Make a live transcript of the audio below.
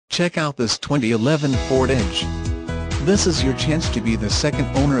Check out this 2011 Ford Edge. This is your chance to be the second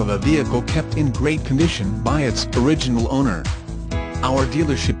owner of a vehicle kept in great condition by its original owner. Our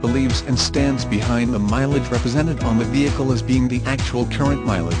dealership believes and stands behind the mileage represented on the vehicle as being the actual current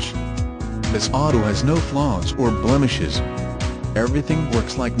mileage. This auto has no flaws or blemishes. Everything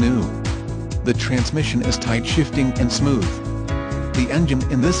works like new. The transmission is tight shifting and smooth. The engine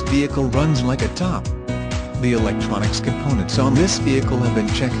in this vehicle runs like a top. The electronics components on this vehicle have been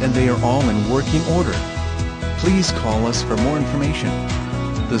checked and they are all in working order. Please call us for more information.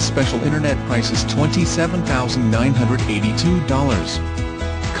 The special internet price is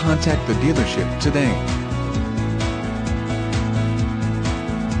 $27,982. Contact the dealership today.